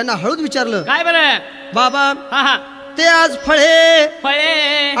 गेली. त्यांना हळूच विचारलं, काय बरं? बाबा हा हा ते आज फळे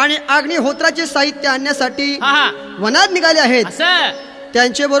फळे आणि अग्निहोत्राचे साहित्य आणण्यासाठी हा हा वनात निघाले आहेत. असं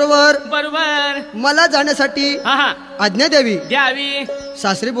त्यांचे बरोबर बरोबर. मला जाण्यासाठी हा हा आज्ञा द्यावी. द्यावी.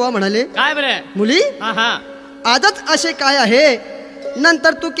 सासरे बुवा म्हणाले, काय बरं? मुली हा हा आजच असे काय आहे,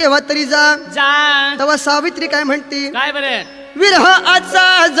 नंतर तू केव्हा तरी जा. जा. तेव्हा सावित्री काय म्हणते? काय बरं? विरह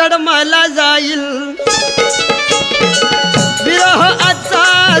आजचा जड मला जाईल, विरह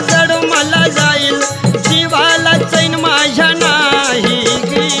आजचा जड मला जाईल, जीवाला चैन माझ्या नाही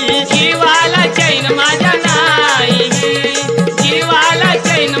गे, जीवाला चैन माझ्या नाही गे, जीवाला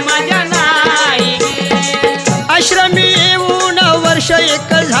चैन माझ्या नाही गे. आश्रमी येऊन वर्ष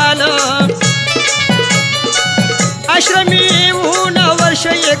एक झालं, आश्रमी येऊन वर्ष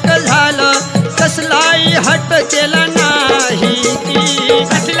एक झालं, कसलाही हट केला नाही की,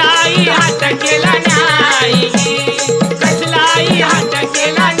 कसलाही हात केला नाही गे, कसलाही हात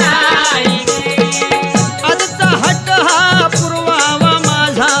केला नाही गे. आजचा हट हा पुरवावा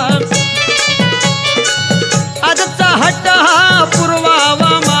माझा, आजचा हट हा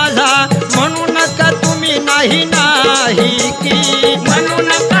पुरवावा माझा, म्हणू नका तुम्ही नाही नाही की, म्हणू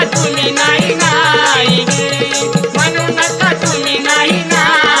नका तुम्ही नाही नाही गे, म्हणू नका तुम्ही नाही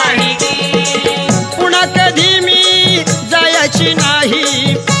नाही गे. पुन्हा कधी मी जायची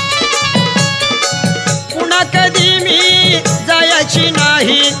नाही, पुन्हा कधी मी जायची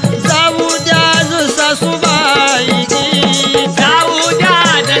नाही, जाऊ द्याज सासूबाई गे, जाऊ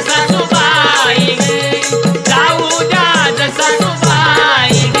द्या सासूबाई गे, जाऊ द्या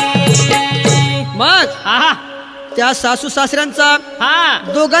सासूबाई गे. मग हा त्या सासू सासऱ्यांचा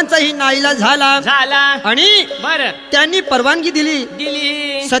हा दोघांचाही नाईलाज झाला झाला. आणि बर त्यांनी परवानगी दिली.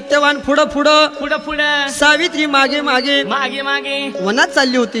 दिली. सत्यवान पुढं पुढं, पुढं पुढं, सावित्री मागे मागे मागे मागे वनात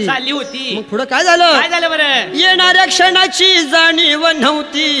चालली होती. चालली होती. मग पुढं काय झालं? काय झालं बरं? येणाऱ्या क्षणाची जाणीव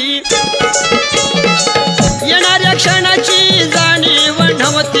नव्हती, येणाऱ्या क्षणाची जाणीव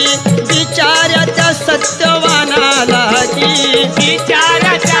नव्हती, बिचाऱ्या त्या सत्यवानाला की,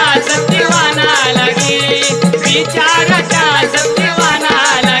 बिचाऱ्याच्या सत्यवानाला गे, बिचाऱ्याच्या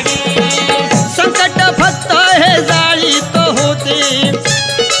सत्यवानाला गे. संकट फक्त हे जाळीत होते,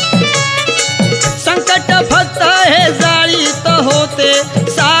 संकट फक्त हे जाळीत होते,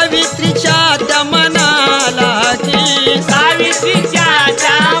 सावित्रीच्या त्या मनाला की, सावित्रीच्या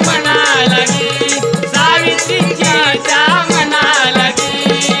त्या मनाला गे, सावित्रीच्या त्या मनाला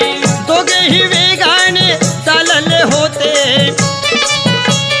गे. दोघेही वेगाने चालले होते,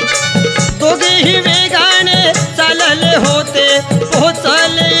 दोघेही वेगाने चालले होते,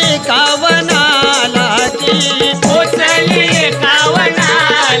 पोहोचले कावनाला की, पोचले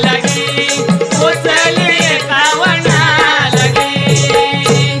कावनाला गे, पोचले कावनाला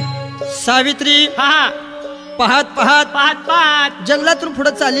गे. सावित्री हा पाहत पाहत पाहत पाहत जंगलातून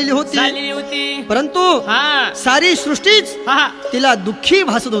पुढे चाललेली चालली होती. होती. परंतु हा सारी सृष्टीच हा तिला दुःखी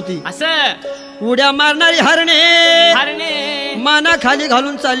भासत होती. असं उड्या मारणारी हरणे हरणे माना खाली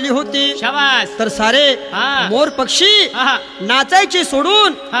घालून चालली होती. शाबास. तर सारे हा. मोर पक्षी हा नाचायचे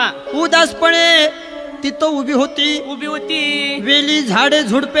सोडून हा उदासपणे तिथं उभी होती. उभी होती. वेली झाडे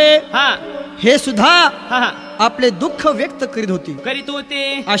झुडपे हा हे सुद्धा हा आपले दुःख व्यक्त करीत होती. करीत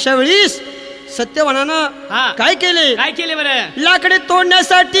होते. अशा वेळीस सत्यवानानं हा काय केले? काय केले बरं? लाकडे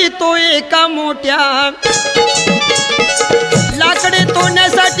तोडण्यासाठी तो एका मोठ्या लाकडे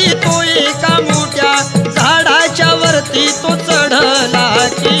तोडण्यासाठी तो एका मोठ्या झाडाच्या वरती तो चढला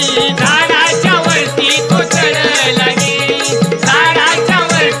की झाडाच्या वरती तो चढला गे. झाडाच्या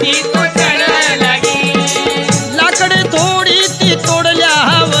वरती तो चढला गे. लाकडे थोडी ती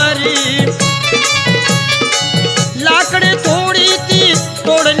तोडल्यावरी लाकडे थोडी ती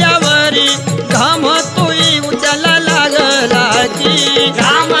तोडल्यावरी घाम तोही उद्याला लागला की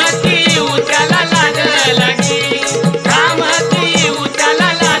घाम ती उद्याला लागला गे. घाम ती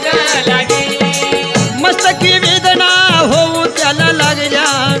उद्याला लागला गे. मस्तकी वेदना होऊ त्याला लागल्या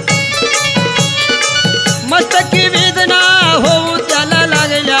मस्तकी वेदना होऊ त्याला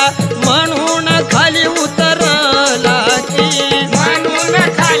लागल्या म्हणून खाली उतरला की म्हणून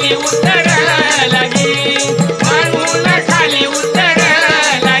खाली उतरला गे. म्हणून खाली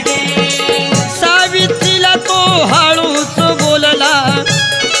उतरला गे. सावित्रीला तो हळूच बोलला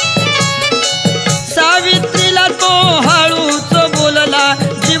सावित्रीला तो हळूच बोलला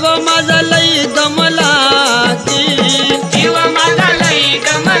जीव माझा लई दमला की जीव माझा लई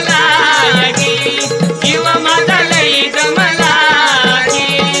दमला गे. जीव माझा लई दमला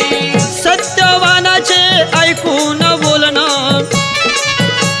गे. सत्यवानाचे ऐकून बोलणं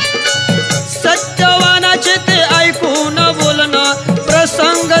सत्यवानाचे ते ऐकून बोलणं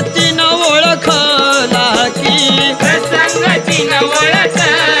प्रसंग तिनं ओळखला की प्रसंगतीनं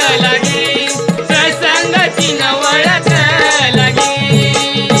ओळखला गे. प्रसंगतीनं ओळखला गे.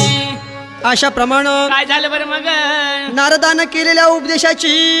 अशा प्रमाणे काय झालं बरं मग? नारदानं केलेल्या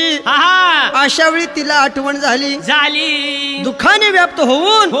उपदेशाची हा हा अशा वेळी तिला आठवण झाली. झाली. दुःखाने व्याप्त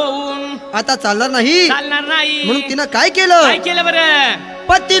होऊन होऊन आता चालणार नाही चालणार नाही. म्हणून तिनं काय केलं? काय केलं बरं?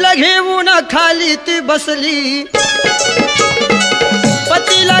 पतीला घेऊन खाली ती बसली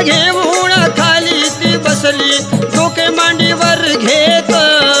पतीला घेऊन खाली ती बसली डोके मांडीवर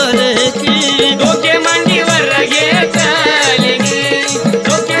घेतले की डोके मांडीवर घेतले गे.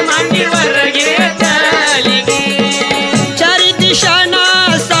 डोके मांडीवर घेतले गे. चारी दिशांना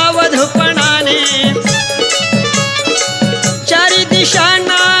सावधपणाने चारी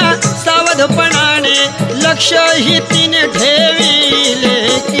दिशांना सावधपणाने लक्ष ही तिने ठेविले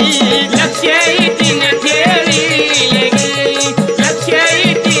की लक्ष तिने ठेविले गे. लक्ष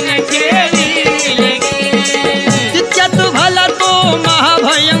तिने ठेविले गे. तितक्यात भला तो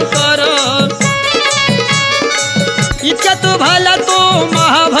महाभयंकर इतक्यात भला तो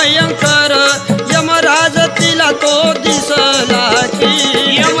महाभयंकर यमराज तिला तो दिसला की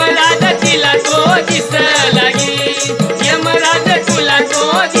यमराज तिला तो दिसला गे. यमराज तुला तो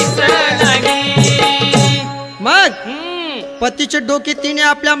दिसला गे. मग पतीचे डोके तिने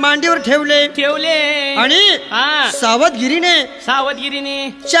आपल्या मांडीवर ठेवले ठेवले आणि हा सावधगिरीने सावधगिरीने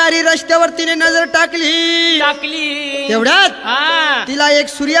चारी रस्त्यावर तिने नजर टाकली. टाकली. तेवढ्यात हा तिला एक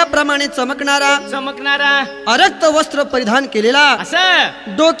सूर्याप्रमाणे चमकणारा चमकणारा अरक्त वस्त्र परिधान केलेला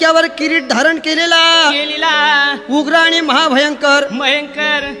असं डोक्यावर किरीट धारण केलेला केलेला उग्र आणि महाभयंकर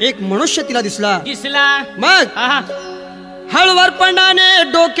भयंकर एक मनुष्य तिला दिसला. दिसला. मग हा हळवरपणाने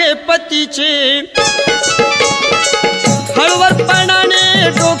डोके पतीचे हळवरपणाने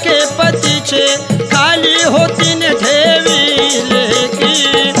डोके पतीचे खाली होतीने ठेविले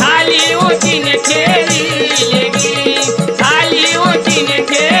की खाली ओटीने ठेविले गे. खाली ओटीने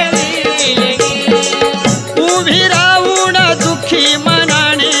ठेविले गे. उभी राहून दुःखी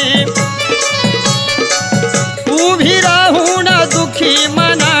मनाने उभी राहून दुःखी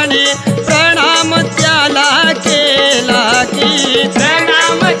मनाने प्रणाम त्याला केला की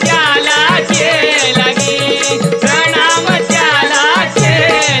प्रणाम त्याला केला गे. प्रणाम त्याला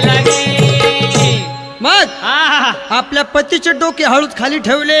केला गे. मग हा आपल्या पतीचे डोके हळूच खाली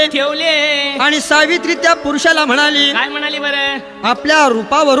ठेवले ठेवले. आणि सावित्री त्या पुरुषाला म्हणाली काय म्हणाली बरं? आपल्या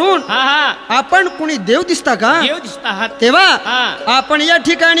रूपावरून हा हा आपण कुणी देव दिसता का? देव दिसत आहात. तेव्हा हा. आपण या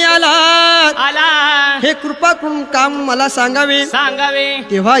ठिकाणी आलात आला हे कृपा करून काम मला सांगावे. सांगावे.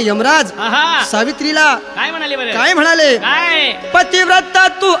 तेव्हा यमराज हा सावित्रीला काय म्हणाले बरं? काय म्हणाले? काय? पतिव्रता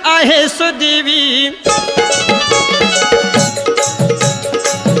तू आहेस देवी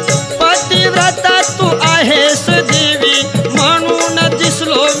पतिव्रता तू आहेस देवी म्हणून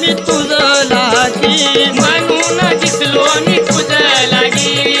दिसलो मी तुझला की म्हणून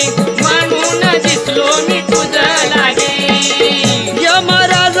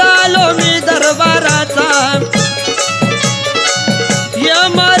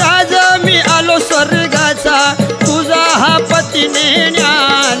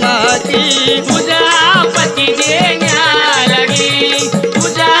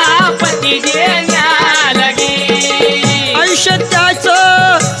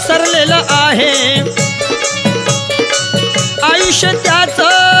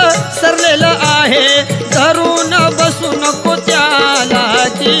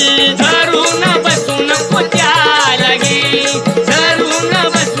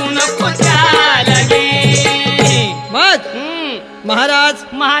महाराज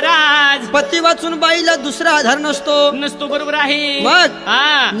महाराज पती वाचून बाईला दुसरा आधार नसतो. नसतो, बरोबर आहे. मग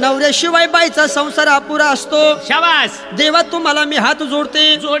हा नवऱ्याशिवाय बाईचा संसार अपुरा असतो. शाबास. देवा तुम्हाला मी हात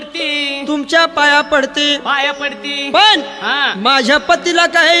जोडते, जोडते, तुमच्या पाया पडते, पाया पडते. पण हा माझ्या पतीला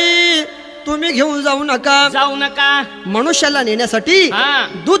काही तुम्ही घेऊन जाऊ नका. जाऊ नका. मनुष्याला नेण्यासाठी हा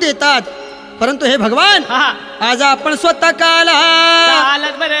दूध येतात, परंतु हे भगवान हा आज आपण स्वतः काला.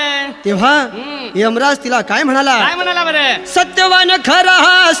 आलात बरं. तेव्हा यमराज तिला काय म्हणाला? काय म्हणाला बरं? सत्यवान खरा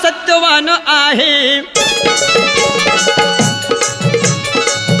हा सत्यवान आहे,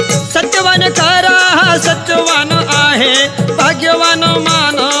 सत्यवान खरा हा सत्यवान आहे, भाग्यवान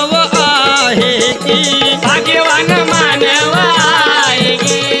मानव आहे की. भाग्यवान मानव आहे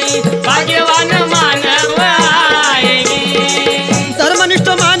की, भाग्यवान मानव आहे की. धर्मनिष्ठ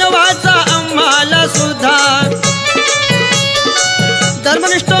मानवाचा आम्हाला सुद्धा,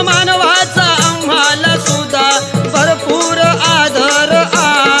 धर्मनिष्ठ मानवाचा आम्हाला सुद्धा भरपूर आदर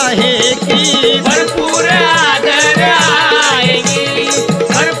आहे की. भरपूर आदर आहे की,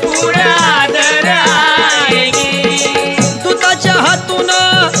 भरपूर आदर आहे की. दूताच्या हातून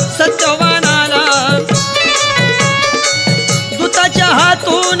सत्यवानाला, दूताच्या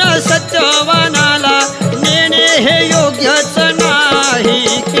हातून सत्यवानाला नेणे हे योग्यच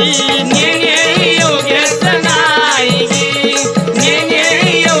नाही की. नेणे योग्यच नाही की, नेणे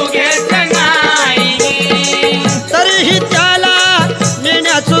योग्यच नाही की. तरीही त्याला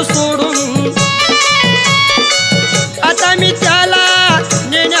नेण्याचं सोडून, आता मी त्याला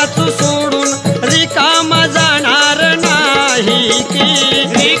नेण्याचं सोडून रिकामा जाणार नाही की.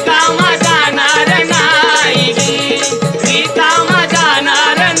 रिकामा जाणार नाही की, रिकामा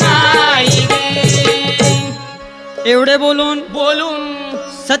जाणार नाही की. एवढे बोलून बोलून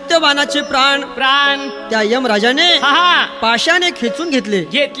सत्यवानाचे प्राण प्राण त्या यमराजाने हा पाशाने खेचून घेतले.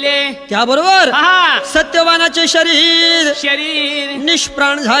 घेतले. त्याबरोबर हा सत्यवानाचे शरीर शरीर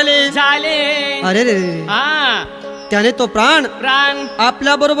निष्प्राण झाले. झाले. अरे रे, हा त्याने तो प्राण प्राण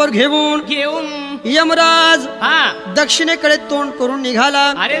आपल्या बरोबर घेऊन घेऊन यमराज हा दक्षिणेकडे तोंड करून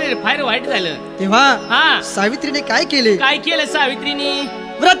निघाला. अरे रे, फार वाईट झालं. तेव्हा हा सावित्रीने काय केले? काय केलं सावित्रीने?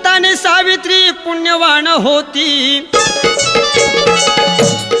 व्रताने सावित्री पुण्यवान होती,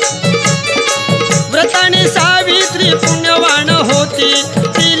 व्रताने सावित्री पुण्यवान होती,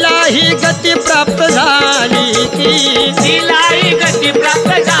 तिलाही गती प्राप्त झाली की. तिलाही गती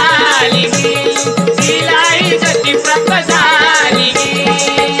प्राप्त झाली की, तिलाही गती प्राप्त झाली की.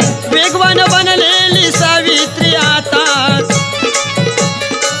 वेगवान बनलेली सावित्री आता,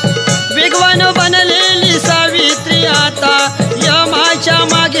 वेगवान बनलेली सावित्री आता यमाच्या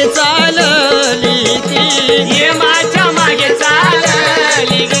मागे चालली की. यमाच्या मागे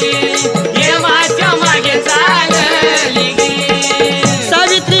चालली की, यमाच्या मागे चालली की.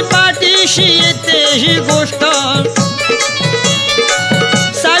 सावित्री पाठीशी येते ही गोष्ट,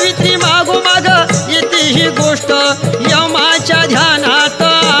 सावित्री मागोमाग येते ही गोष्ट यमाच्या ध्यानात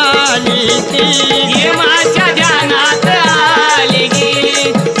आली की. यमाच्या ध्यानात आली की,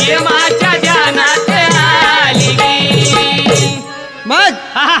 यमाच्या ध्यानात आली की. मग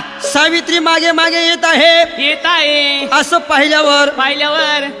हा सावित्री मागे मागे येत आहे. येत आहे. असं पाहिल्यावर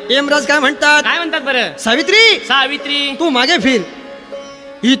पाहिल्यावर यमराज काय म्हणतात? काय म्हणतात बरं? सावित्री सावित्री तू मागे फिर.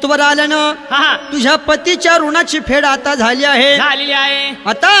 इथवर आल्यानं हा तुझ्या पतीच्या ऋणाची फेड आता झाली आहे. झालेली आहे.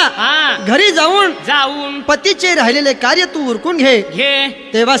 आता हा घरी जाऊन जाऊन पतीचे राहिलेले कार्य तू उरकून घे. घे.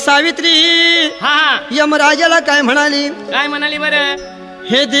 तेव्हा सावित्री हा यमराजाला काय म्हणाली? काय म्हणाली बरं?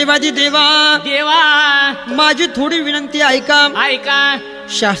 हे देवादी देवा, देवा माझी थोडी विनंती ऐका. ऐका.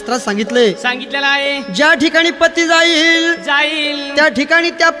 शास्त्रात सांगितले सांगितलेलं आहे, ज्या ठिकाणी पती जाईल जाईल त्या ठिकाणी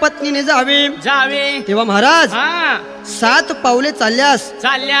त्या पत्नीने जावे. जावे. तेव्हा महाराज हा 7 पावले चालल्यास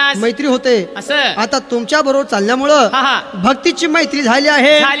चालल्यास मैत्री होते. असं आता तुमच्या बरोबर चालल्यामुळं हा हा भक्तीची मैत्री झाली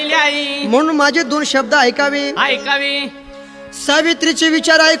आहे. झालेली आहे. म्हणून माझे 2 शब्द ऐकावे. ऐकावे. सावित्रीचे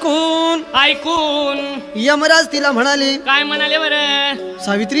विचार ऐकून ऐकून यमराज तिला म्हणाले, काय म्हणाले बरं?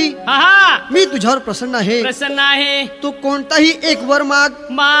 सावित्री हा हा मी तुझ्यावर प्रसन्न आहे, प्रसन्न आहे. तू कोणताही एक वर माग.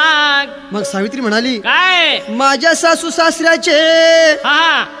 माग. मग सावित्री म्हणाली, काय? माझ्या सासू सासऱ्याचे हा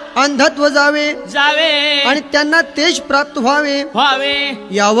हा अंधत्व जावे जावे आणि त्यांना तेज प्राप्त व्हावे. व्हावे.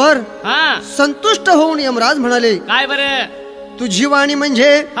 यावर हा संतुष्ट होऊन यमराज म्हणाले, काय बरं? तुझी वाणी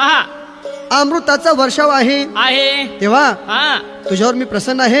म्हणजे हा हा अमृताचा वर्षाव आहे. आहे. तेव्हा हा तुझ्यावर मी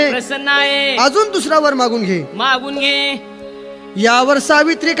प्रसन्न आहे. प्रसन्न आहे. अजून दुसरा वर मागून घे. मागून घे. यावर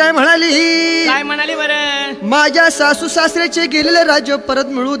सावित्री काय म्हणाली? काय म्हणाली बरं? माझ्या सासू सासऱ्याचे गेलेले राज्य परत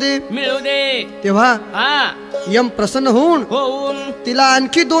मिळू दे. मिळू दे. तेव्हा हा यम प्रसन्न होऊन होऊन तिला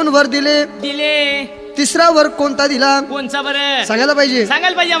आणखी 2 वर दिले. दिले. तिसरा वर कोणता दिला? कोणचा बरं? सांगायला पाहिजे.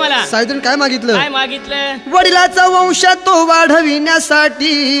 सांगायला पाहिजे आम्हाला. सावित्रीने काय मागितलं? काय मागितलं? वडिलाचा वंश तो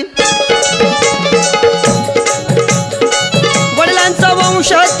वाढविण्यासाठी, वडिलांचा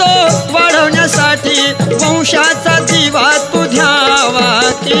वंश तो वाढवण्यासाठी, वंशाचा दिवा तू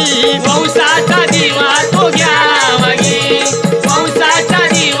घ्यावा की, वंशाचा दिवा तू घ्यावा की, वंशाचा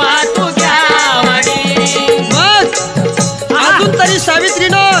दिवा तू घ्यावा की. मग अजून तरी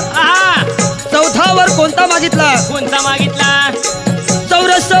सावित्रीनं चौथा वर कोणता मागितला? कोणता मागितला?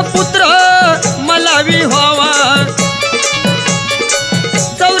 चौरस पुत्र मला व्हावा,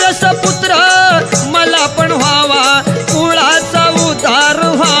 चौरस पुत्र मला पण व्हावा, कुळाचा उद्धार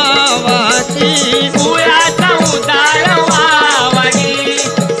व्हावा की, कुळाचा उद्धार व्हावा की,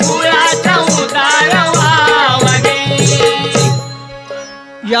 कुळाचा उद्धार व्हावा की.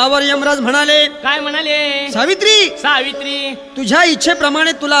 यावर यमराज म्हणाले. काय म्हणाले? सावित्री, सावित्री तुझ्या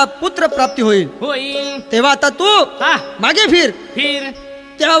इच्छेप्रमाणे तुला पुत्र प्राप्ती होईल. होईल. तेव्हा आता तू मागे फिर. फिर.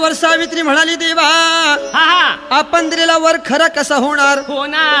 त्यावर सावित्री म्हणाली, देवा आपण दिलेला वर खरा कसा होणार?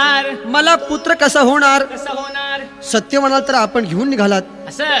 होणार. मला पुत्र कसा होणार? कसा होणार? सत्य म्हणाल तर आपण घेऊन निघालात.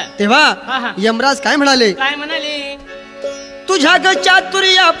 असं. तेव्हा यमराज काय म्हणाले? काय म्हणाले? तुझ्या ग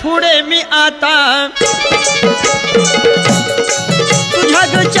चातुर्या पुढे मी आता, तुझ्या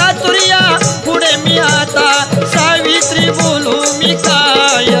ग चातुर्या पुढे मी आता, सावित्री बोलू मी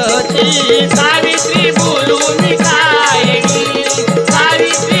काय की, सावित्री बोलू मी काय की,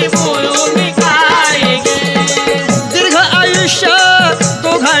 सावित्री बोलू मी काय की. दीर्घ आयुष्य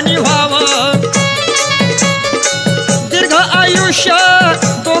दोघांनी व्हावं, दीर्घ आयुष्य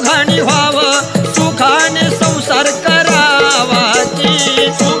दोघांनी व्हावं, सुखाने संसार करावा की,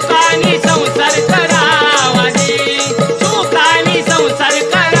 सुखाने संसार करावा की, सुखाने संसार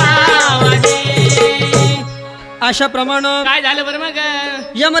करावा की. अशाप्रमाणे काय झालं बरं मग?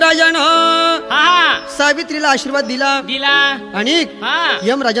 यमराजानं सावित्रीला आशीर्वाद दिला. आणि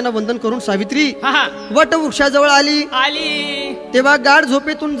यमराजांना वंदन करून सावित्री वटवृक्षाजवळ आली. तेव्हा गाढ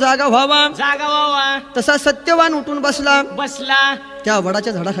झोपेतून जागा व्हावा, तसा सत्यवान उठून बसला. त्या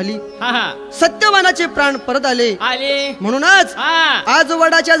वडाच्या झाडाखाली सत्यवानाचे प्राण परत आले. म्हणूनच आज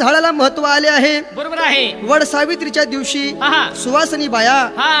वडाच्या झाडाला महत्व आले आहे. बरोबर आहे. वड सावित्रीच्या दिवशी सुवासनी बाया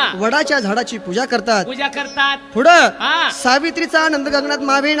वडाच्या झाडाची पूजा करतात. पुढं सावित्रीचा आनंद गगनात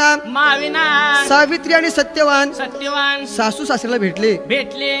मावेना. सावित्री आणि सत्यवान सासू सासऱ्याला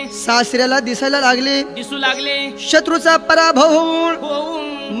भेटले. सासऱ्याला दिसायला दिसू लागले. शत्रूचा पराभव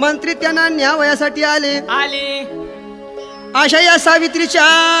होऊन मंत्री त्यांना न्यावयासाठी आले. अशा या सावित्रीच्या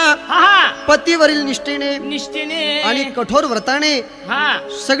पतीवरील निष्ठेने आणि कठोर व्रताने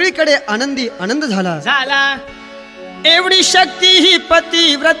सगळीकडे आनंद झाला. एवढी शक्ती ही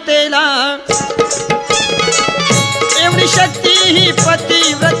पतिव्रतेला, एवढी शक्ती ही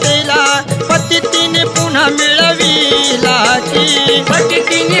पतिव्रतेला, पती तिने पुन्हा मिळविला की, पती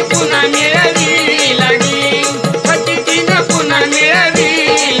तिने पुन्हा मिळविला की, पती तिने पुन्हा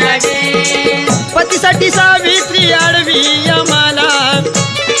मिळविला की. पतीसाठी सावित्री आडवी यमाला,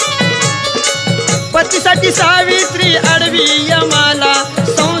 पतीसाठी सावित्री आडवी यमाला,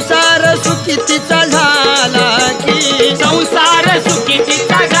 संसार सुखी तिचा झाला की, संसार सुखी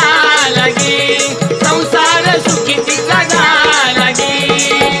तिचा झाला की, संसार सुखी तिचा झाला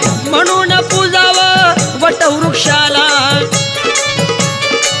की. म्हणून पूजावं वटवृक्षाला,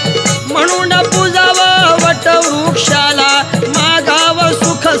 म्हणून पूजावं वटवृक्षाला, मागावं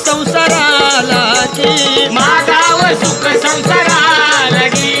सुख संसाराला की, मागावं सुख संसाराला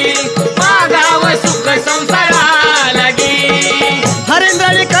की, मागावं सुख संसाराला की.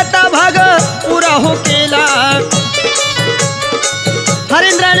 हरेंद्राने कथा भाग पुरा हो केला,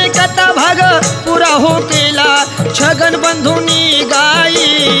 हरेंद्राने कथा भाग पुरा हो केला, छगन बंधूंनी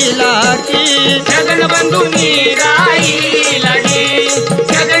गाईला की, छगन बंधूंनी गाई